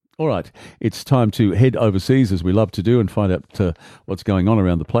All right, it's time to head overseas as we love to do and find out what's going on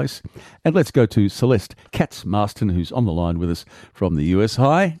around the place. And let's go to Celeste Katz Marston, who's on the line with us from the US.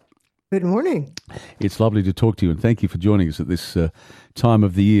 Hi. Good morning. It's lovely to talk to you, and thank you for joining us at this time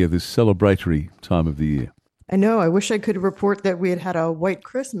of the year, this celebratory time of the year. I know, I wish I could report that we had had a white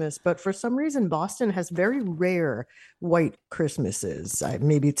Christmas, but for some reason, Boston has very rare white Christmases.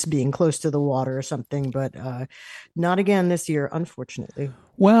 Maybe it's being close to the water or something, but not again this year, unfortunately.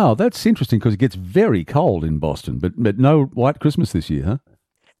 Wow, that's interesting because it gets very cold in Boston, but no white Christmas this year, huh?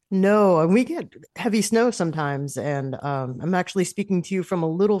 No, and we get heavy snow sometimes. And I'm actually speaking to you from a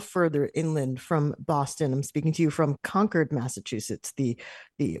little further inland from Boston. I'm speaking to you from Concord, Massachusetts, the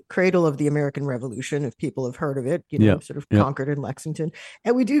cradle of the American Revolution, if people have heard of it, Yeah, sort of yeah. Concord and Lexington.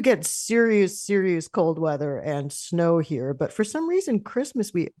 And we do get serious, serious cold weather and snow here. But for some reason,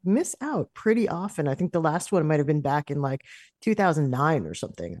 Christmas, we miss out pretty often. I think the last one might have been back in like 2009 or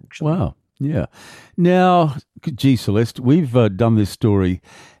something, actually. Wow. Yeah. Now, gee, Celeste, we've done this story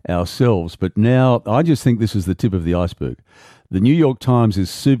ourselves, but now I just think this is the tip of the iceberg. The New York Times is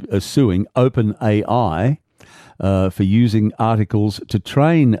suing OpenAI for using articles to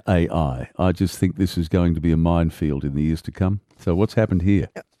train AI. I just think this is going to be a minefield in the years to come. So, what's happened here?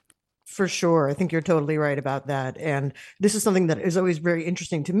 For sure. I think you're totally right about that. And this is something that is always very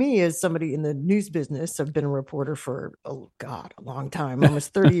interesting to me as somebody in the news business. I've been a reporter for, oh God, a long time,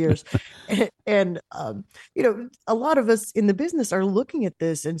 almost 30 years. And a lot of us in the business are looking at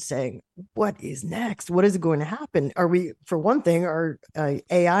this and saying, what is next? What is going to happen? Are we, for one thing, are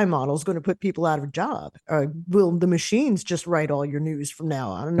AI models going to put people out of a job? Will the machines just write all your news from now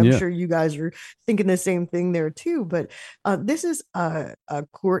on? And I'm Yeah. sure you guys are thinking the same thing there too. But this is a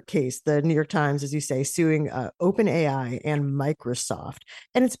court case, the New York Times, as you say, suing OpenAI and Microsoft.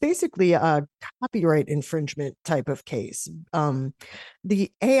 And it's basically a copyright infringement type of case.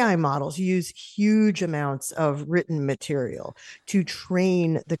 The AI models use huge amounts of written material to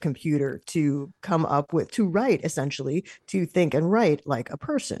train the computer to come up with, to write, essentially, to think and write like a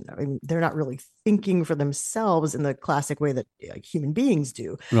person. I mean, they're not really thinking for themselves in the classic way that human beings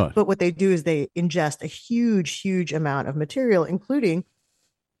do. Right. But what they do is they ingest a huge, huge amount of material, including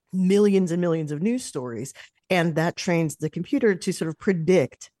millions and millions of news stories. And that trains the computer to sort of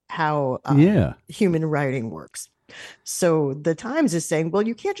predict how Yeah. human writing works. So the Times is saying, well,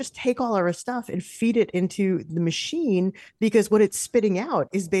 you can't just take all our stuff and feed it into the machine because what it's spitting out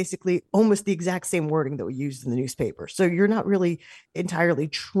is basically almost the exact same wording that we used in the newspaper. So you're not really entirely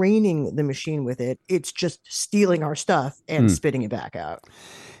training the machine with it. It's just stealing our stuff and Hmm. spitting it back out.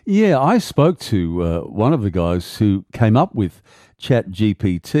 Yeah, I spoke to one of the guys who came up with Chat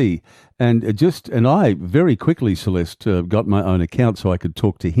GPT, and I very quickly, Celeste, got my own account so I could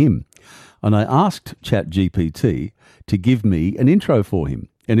talk to him. And I asked Chat GPT to give me an intro for him,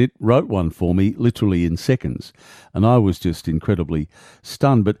 and it wrote one for me literally in seconds. And I was just incredibly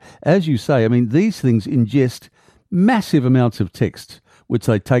stunned. But as you say, I mean, these things ingest massive amounts of text, which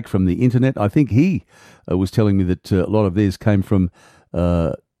they take from the internet. I think he was telling me that a lot of theirs came from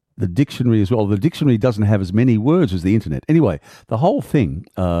the dictionary as well. The dictionary doesn't have as many words as the internet. Anyway, the whole thing,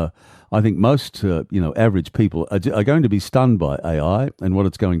 I think most average people are going to be stunned by AI and what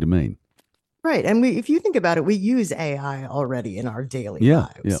it's going to mean. Right. And if you think about it, we use AI already in our daily Yeah,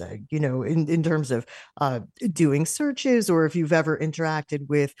 yeah. lives, in terms of doing searches, or if you've ever interacted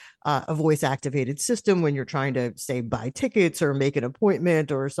with a voice activated system when you're trying to, say, buy tickets or make an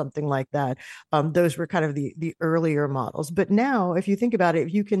appointment or something like that. Those were kind of the earlier models. But now, if you think about it,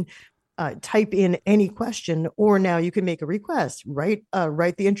 if you can type in any question, or now you can make a request, write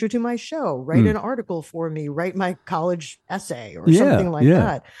the intro to my show, write Mm. an article for me, write my college essay or Yeah, something like yeah.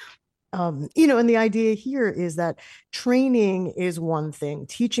 that. And the idea here is that training is one thing,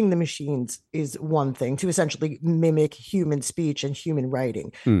 teaching the machines is one thing to essentially mimic human speech and human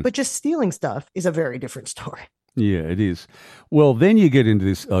writing, Mm. but just stealing stuff is a very different story. Yeah, it is. Well, then you get into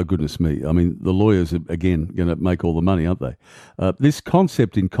this. Oh, goodness me. I mean, the lawyers are, again, going to make all the money, aren't they? This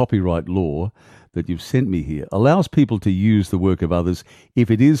concept in copyright law that you've sent me here allows people to use the work of others if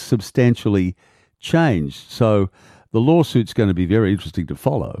it is substantially changed. So the lawsuit's going to be very interesting to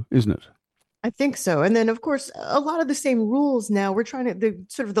follow, isn't it? I think so. And then, of course, a lot of the same rules now, we're trying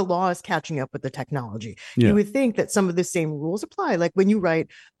to, the law is catching up with the technology. You Yeah. would think that some of the same rules apply, like when you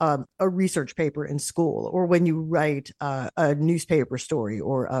write a research paper in school, or when you write a newspaper story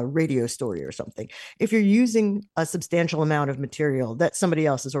or a radio story or something. If you're using a substantial amount of material that somebody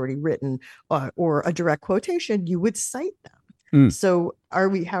else has already written, or a direct quotation, you would cite them. Mm. So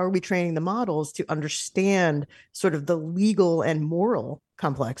how are we training the models to understand sort of the legal and moral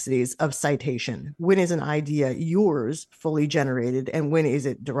complexities of citation? When is an idea yours, fully generated, and when is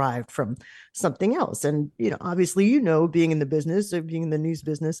it derived from something else? And obviously, being in the business or being in the news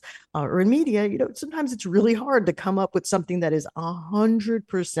business or in media, sometimes it's really hard to come up with something that is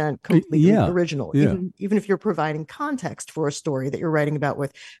 100% completely Yeah, original, yeah. even if you're providing context for a story that you're writing about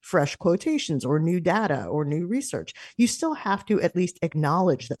with fresh quotations or new data or new research. You still have to at least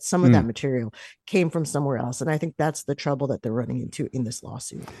acknowledge that some of that material came from somewhere else. And I think that's the trouble that they're running into in this lawsuit.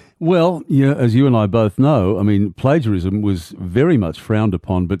 Well, yeah, as you and I both know, I mean, plagiarism was very much frowned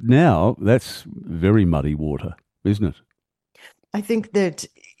upon, but now that's very muddy water, isn't it? I think that,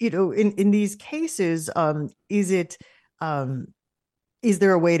 in these cases, um, is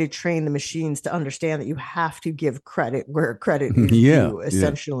there a way to train the machines to understand that you have to give credit where credit is Yeah, due, yeah,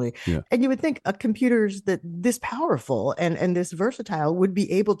 essentially? yeah. And you would think a computers that this powerful and this versatile would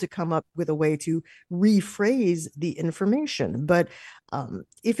be able to come up with a way to rephrase the information. But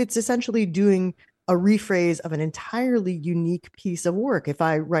if it's essentially doing a rephrase of an entirely unique piece of work, if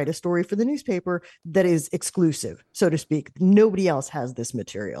I write a story for the newspaper that is exclusive, so to speak, nobody else has this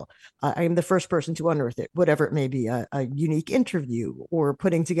material. I am the first person to unearth it, whatever it may be, a unique interview or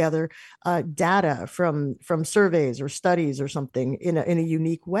putting together data from surveys or studies or something in a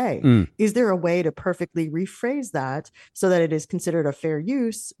unique way. Mm. Is there a way to perfectly rephrase that so that it is considered a fair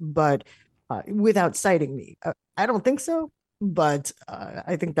use, but without citing me? I don't think so. But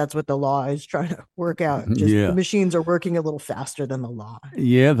I think that's what the law is trying to work out. Just the Yeah. machines are working a little faster than the law.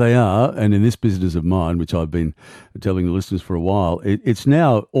 Yeah, they are. And in this business of mine, which I've been telling the listeners for a while, it's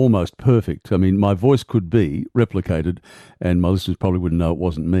now almost perfect. I mean, my voice could be replicated, and my listeners probably wouldn't know it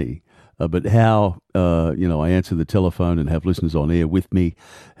wasn't me. But how, I answer the telephone and have listeners on air with me,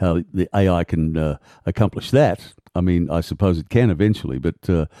 how the AI can accomplish that. I mean, I suppose it can eventually, but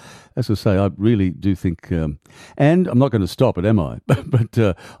as I say, I really do think, and I'm not going to stop it, am I? But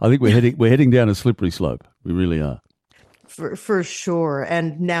I think we're heading down a slippery slope. We really are. For sure.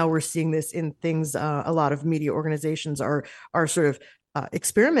 And now we're seeing this in things a lot of media organizations are sort of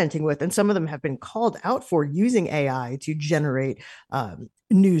experimenting with, and some of them have been called out for using AI to generate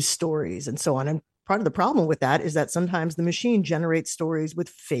news stories and so on. And part of the problem with that is that sometimes the machine generates stories with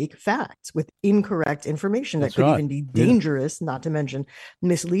fake facts, with incorrect information that That's could right. even be Yeah. dangerous, not to mention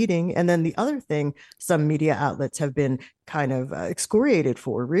misleading. And then the other thing some media outlets have been kind of excoriated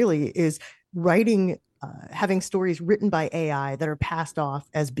for really is writing having stories written by AI that are passed off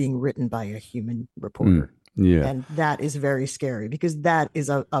as being written by a human reporter. Yeah. And that is very scary because that is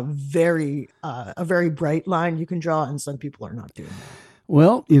a very bright line you can draw, and some people are not doing that.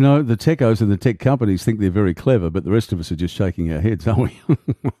 Well, the techos and the tech companies think they're very clever, but the rest of us are just shaking our heads, aren't we?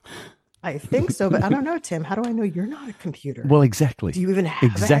 I think so, but I don't know, Tim. How do I know you're not a computer? Well, exactly. Do you even have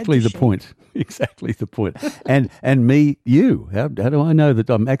exactly a head the to shake? point. Exactly the point. And me, you. How do I know that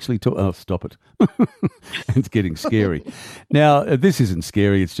I'm actually talking? Oh, stop it. It's getting scary. Now, this isn't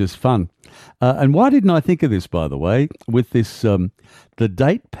scary. It's just fun. And why didn't I think of this, by the way, with this, the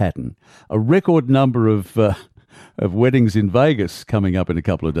date pattern, a record number of weddings in Vegas coming up in a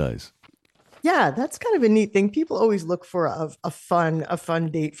couple of days. Yeah, that's kind of a neat thing. People always look for a fun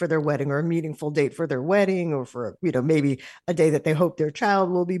date for their wedding, or a meaningful date for their wedding, or for, maybe a day that they hope their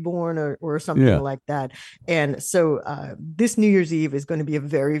child will be born, or something Yeah. like that. And so this New Year's Eve is going to be a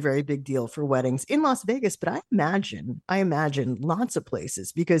very, very big deal for weddings in Las Vegas. But I imagine lots of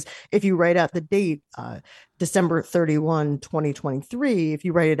places, because if you write out the date, December 31, 2023, if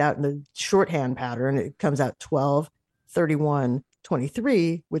you write it out in the shorthand pattern, it comes out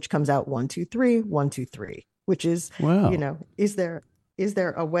 12/31/23, which comes out 1 2 3 1 2 3, which is, Wow. is there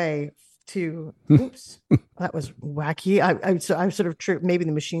a way to, oops, that was wacky. I'm sort of true. Maybe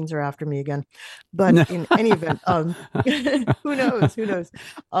the machines are after me again, but in any event, who knows?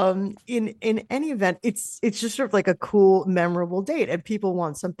 In any event, it's just sort of like a cool, memorable date, and people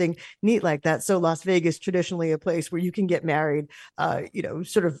want something neat like that. So Las Vegas, traditionally a place where you can get married,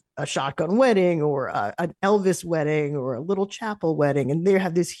 sort of a shotgun wedding, or an Elvis wedding, or a little chapel wedding, and they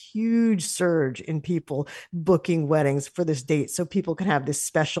have this huge surge in people booking weddings for this date, so people can have this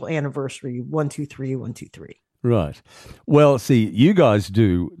special anniversary 1 2 3 1 2 3. Right. Well, see, you guys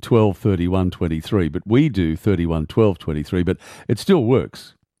do 12/31/23, but we do 31/12/23, but it still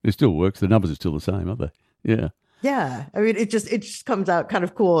works. It still works. The numbers are still the same, aren't they? Yeah. Yeah, I mean, it just comes out kind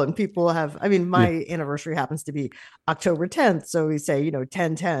of cool, and people have. I mean, Yeah. my anniversary happens to be October 10th, so we say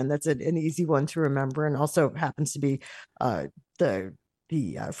 10/10. That's an easy one to remember, and also happens to be the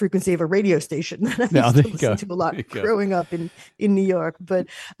the frequency of a radio station that I Now, used there to you go. listen to a lot There you go. growing up in New York. But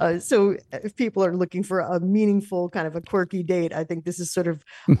so if people are looking for a meaningful kind of a quirky date, I think this is sort of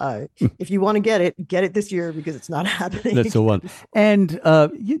if you want to get it this year because it's not happening That's the one. again.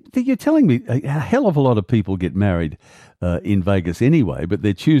 And you're telling me a hell of a lot of people get married in Vegas anyway, but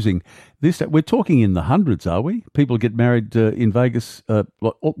they're choosing this. We're talking in the hundreds, are we? People get married in Vegas,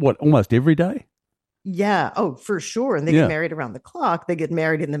 what, almost every day? Yeah. Oh, for sure. And they get Yeah. married around the clock. They get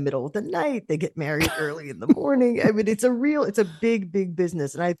married in the middle of the night. They get married early in the morning. I mean, it's a big, big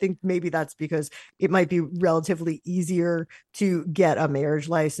business. And I think maybe that's because it might be relatively easier to get a marriage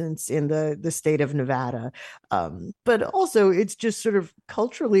license in the state of Nevada. But also it's just sort of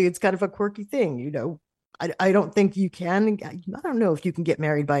culturally, it's kind of a quirky thing, you know. I don't think you can. I don't know if you can get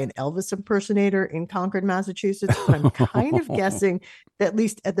married by an Elvis impersonator in Concord, Massachusetts, but I'm kind of guessing that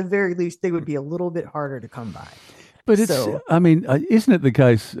at the very least, they would be a little bit harder to come by. But So I mean, isn't it the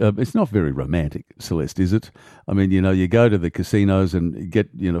case? It's not very romantic, Celeste, is it? I mean, you go to the casinos and get,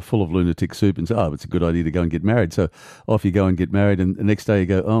 full of lunatic soup and say, oh, it's a good idea to go and get married. So off you go and get married. And the next day you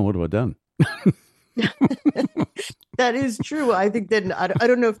go, oh, what have I done? that is true. I think that I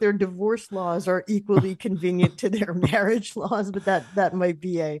don't know if their divorce laws are equally convenient to their marriage laws, but that might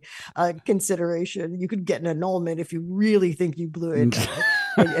be a consideration. You could get an annulment if you really think you blew it,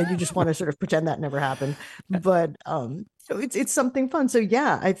 and you just want to sort of pretend that never happened. But so it's something fun. So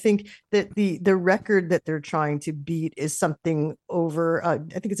yeah, I think that the record that they're trying to beat is something over. I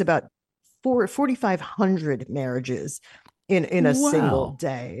think it's about 4,500 marriages in a single Wow.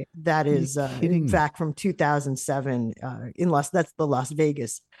 day. That Are you is in kidding me? fact from 2007 that's the Las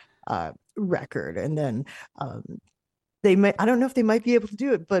Vegas record. And then they might, I don't know if they might be able to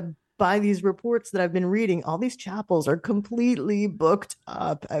do it, but by these reports that I've been reading, all these chapels are completely booked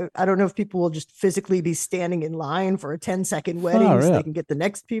up. I don't know if people will just physically be standing in line for a 10-second wedding Far so they out. can get the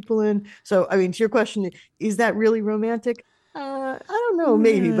next people in. So, I mean, to your question, is that really romantic? I don't know,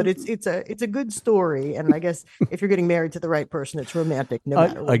 maybe, Yeah, but it's a good story, and I guess if you're getting married to the right person, it's romantic no I,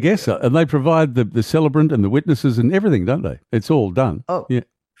 matter I what you guess do. so. And they provide the celebrant and the witnesses and everything, don't they? It's all done. Oh, Yeah,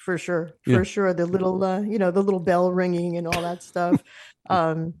 for sure, yeah. for sure. The little, the little bell ringing and all that stuff.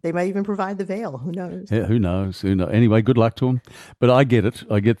 They might even provide the veil. Who knows? Yeah, who knows? Who knows? Anyway, good luck to them. But I get it.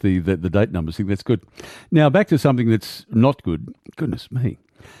 I get the date numbers. I think that's good. Now back to something that's not good. Goodness me.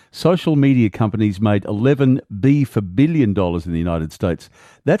 Social media companies made 11 for billion dollars in the United States.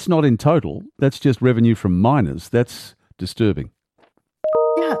 That's not in total. That's just revenue from minors. That's disturbing.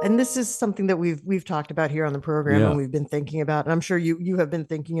 Yeah, and this is something that we've talked about here on the program, and Yeah. we've been thinking about, and I'm sure you have been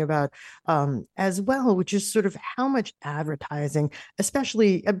thinking about as well, which is sort of how much advertising,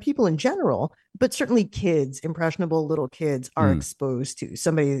 especially people in general, but certainly kids, impressionable little kids, are Mm, exposed to.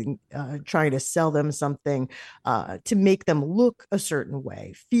 Somebody trying to sell them something to make them look a certain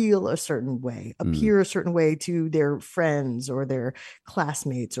way, feel a certain way, mm. appear a certain way to their friends or their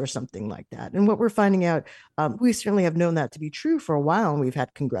classmates or something like that. And what we're finding out, we certainly have known that to be true for a while, and we've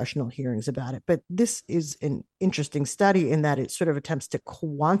had congressional hearings about it. But this is an interesting study in that it sort of attempts to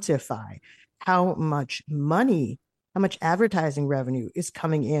quantify how much money, how much advertising revenue is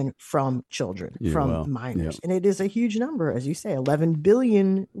coming in from children, Yeah. from Well. Yeah. minors. And it is a huge number, as you say, 11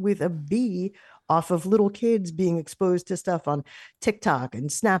 billion with a B, off of little kids being exposed to stuff on TikTok and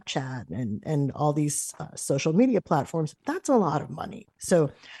Snapchat and all these social media platforms. That's a lot of money.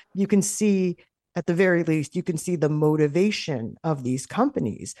 So you can see, at the very least, you can see the motivation of these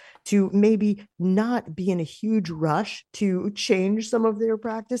companies to maybe not be in a huge rush to change some of their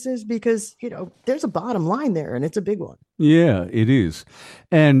practices because, there's a bottom line there, and it's a big one. Yeah, it is.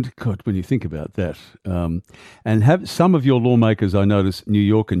 And God, when you think about that, and have some of your lawmakers, I notice New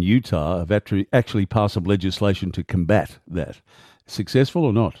York and Utah have actually passed some legislation to combat that. Successful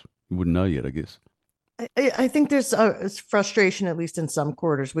or not? You wouldn't know yet, I guess. I think there's a frustration, at least in some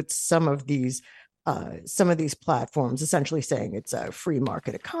quarters, with some of these platforms essentially saying it's a free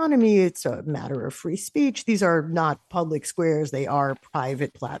market economy, it's a matter of free speech. These are not public squares; they are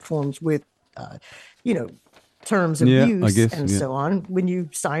private platforms with, uh, you know, terms of Yeah, I use guess. and Yeah. so on. When you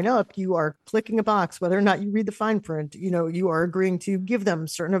sign up, you are clicking a box, whether or not you read the fine print. You are agreeing to give them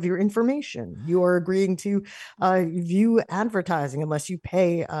certain of your information. You are agreeing to view advertising unless you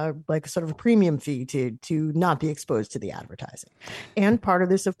pay like sort of a premium fee to not be exposed to the advertising. And part of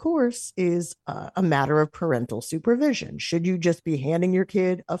this, of course, is a matter of parental supervision. Should you just be handing your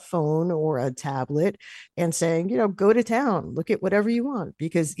kid a phone or a tablet and saying, go to town, look at whatever you want?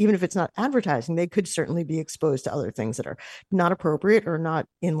 Because even if it's not advertising, they could certainly be exposed exposed to other things that are not appropriate or not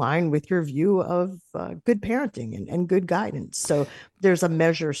in line with your view of good parenting and good guidance. So there's a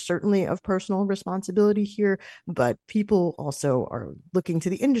measure certainly of personal responsibility here, but people also are looking to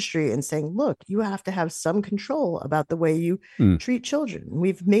the industry and saying, look, you have to have some control about the way you treat children.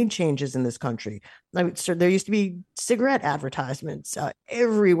 We've made changes in this country. So there used to be cigarette advertisements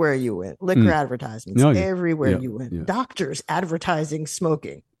everywhere you went, liquor advertisements everywhere you went, doctors advertising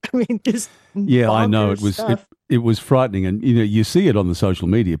smoking. I mean, just I know stuff. it was frightening, and you see it on the social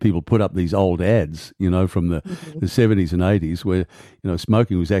media. People put up these old ads, from the 70s and 80s, where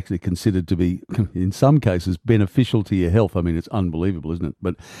smoking was actually considered to be, in some cases, beneficial to your health. I mean, it's unbelievable, isn't it?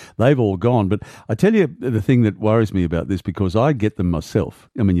 But they've all gone. But I tell you, the thing that worries me about this, because I get them myself.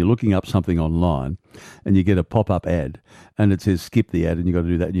 I mean, you're looking up something online, and you get a pop-up ad, and it says skip the ad, and you've got to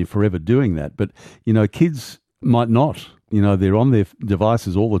do that, and you're forever doing that. But kids might not. They're on their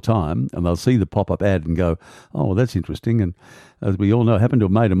devices all the time, and they'll see the pop-up ad and go, oh, well, that's interesting. And as we all know, it happened to a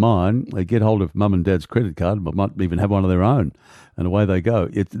mate of mine. They get hold of mum and dad's credit card, but might even have one of their own, and away they go.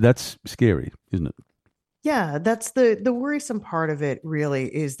 That's scary, isn't it? Yeah, that's the worrisome part of it,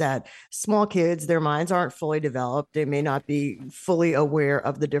 really, is that small kids, their minds aren't fully developed. They may not be fully aware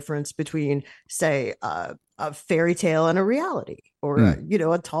of the difference between, say, a fairy tale and a reality, or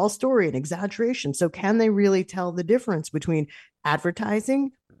a tall story and exaggeration. So can they really tell the difference between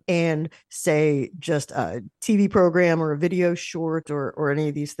advertising and, say, just a TV program or a video short or any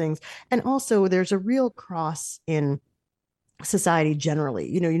of these things? And also, there's a real cross in society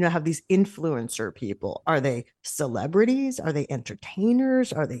generally. Have these influencer people. Are they celebrities? Are they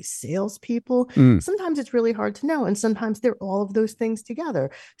entertainers? Are they salespeople? Sometimes it's really hard to know, and sometimes they're all of those things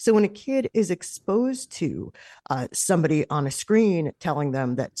together. So when a kid is exposed to somebody on a screen telling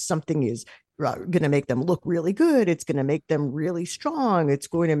them that something is going to make them look really good, it's going to make them really strong, it's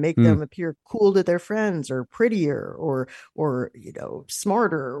going to make them appear cool to their friends, or prettier, or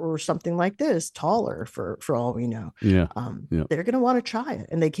smarter, or something like this, taller, for all we know, they're going to want to try it,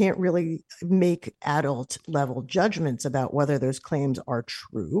 and they can't really make adult level judgments about whether those claims are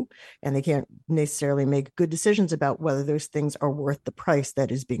true, and they can't necessarily make good decisions about whether those things are worth the price that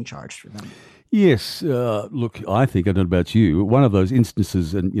is being charged for them. Yes, look, I think, I don't know about you, one of those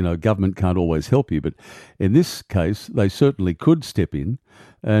instances, and, government can't always help you, but in this case, they certainly could step in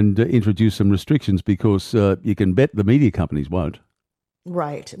and introduce some restrictions, because you can bet the media companies won't.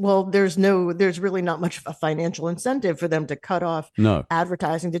 Right. Well, there's really not much of a financial incentive for them to cut off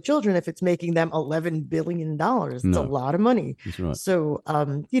advertising to children if it's making them $11 billion. It's a lot of money. That's right. So,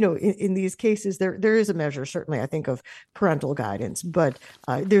 in these cases, there is a measure, certainly, I think, of parental guidance, but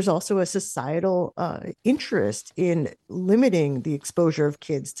there's also a societal interest in limiting the exposure of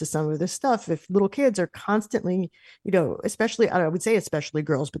kids to some of this stuff. If little kids are constantly, especially, I would say especially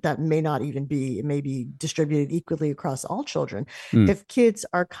girls, but that may not even be, it may be distributed equally across all children. If kids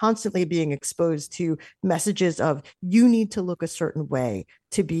are constantly being exposed to messages of, you need to look a certain way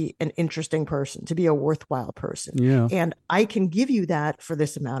to be an interesting person, to be a worthwhile person. Yeah. And I can give you that for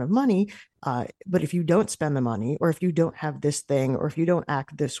this amount of money. But if you don't spend the money, or if you don't have this thing, or if you don't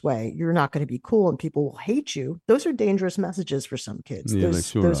act this way, you're not going to be cool and people will hate you. Those are dangerous messages for some kids. Yeah,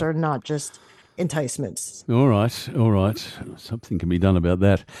 those are not just enticements. All right. Something can be done about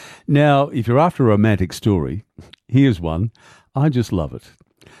that. Now, if you're after a romantic story, here's one. I just love it.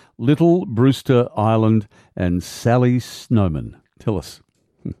 Little Brewster Island and Sally Snowman. Tell us.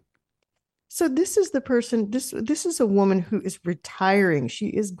 So this is the person, this is a woman who is retiring. She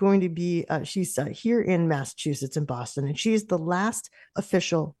is going to be, she's here in Massachusetts, in Boston, and she's the last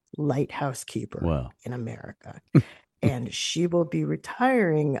official lighthouse keeper in America. And she will be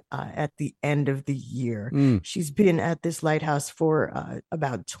retiring at the end of the year. She's been at this lighthouse for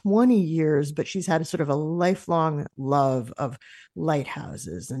about 20 years, but she's had a sort of a lifelong love of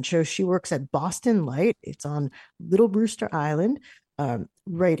lighthouses. And so she works at Boston Light. It's on Little Brewster Island,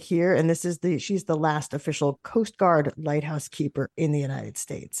 right here. And she's the last official Coast Guard lighthouse keeper in the United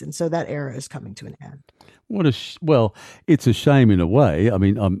States. And so that era is coming to an end. Well, it's a shame in a way. I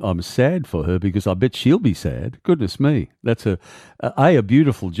mean, I'm sad for her, because I bet she'll be sad. Goodness me. That's a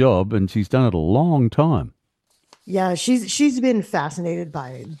beautiful job, and she's done it a long time. Yeah, she's been fascinated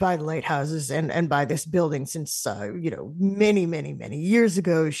by lighthouses and by this building since many, many, many years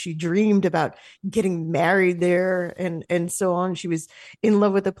ago. She dreamed about getting married there and so on. She was in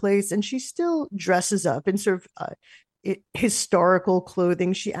love with the place, and she still dresses up in sort of historical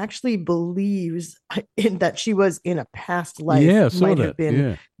clothing. She actually believes in that she was in a past life, might have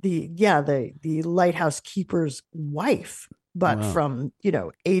been the lighthouse keeper's wife. but Wow. from,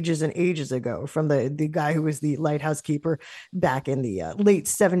 ages and ages ago, from the guy who was the lighthouse keeper back in the late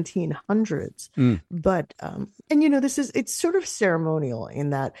 1700s. Mm. But and it's sort of ceremonial in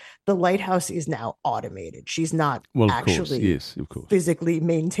that the lighthouse is now automated. She's not Well, of course. actually Yes, of course. physically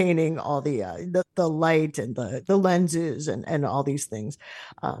maintaining all the light and the lenses and all these things.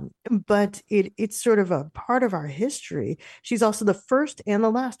 But it's sort of a part of our history. She's also the first and the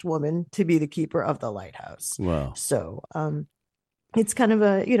last woman to be the keeper of the lighthouse. Wow. So it's kind of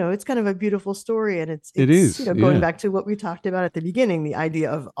a beautiful story, and It it's is, going yeah. back to what we talked about at the beginning, the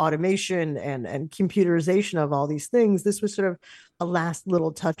idea of automation and computerization of all these things. This was sort of a last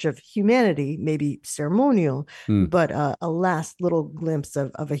little touch of humanity, maybe ceremonial, Mm. but a last little glimpse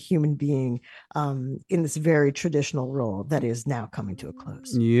of a human being in this very traditional role that is now coming to a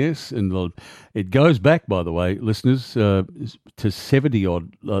close. Yes, and it goes back, by the way, listeners, to 70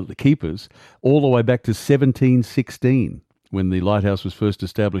 odd keepers, all the way back to 1716, when the lighthouse was first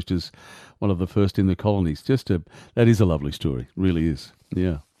established as one of the first in the colonies. That is a lovely story, really is.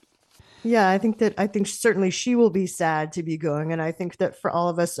 Yeah. Yeah, I think certainly she will be sad to be going, and I think that for all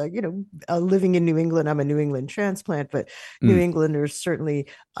of us, living in New England, I'm a New England transplant, but New Mm. Englanders certainly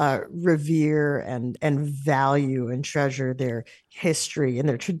revere and value and treasure their history and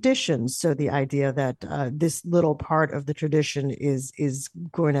their traditions. So the idea that this little part of the tradition is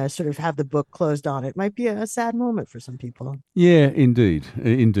going to sort of have the book closed on it might be a sad moment for some people. Yeah, indeed.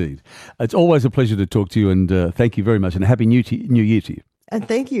 Indeed. It's always a pleasure to talk to you, and thank you very much, and a happy New Year to you. And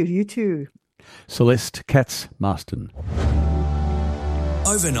thank you, you too. Celeste Katz Marston.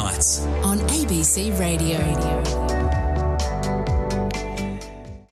 Overnights on ABC Radio.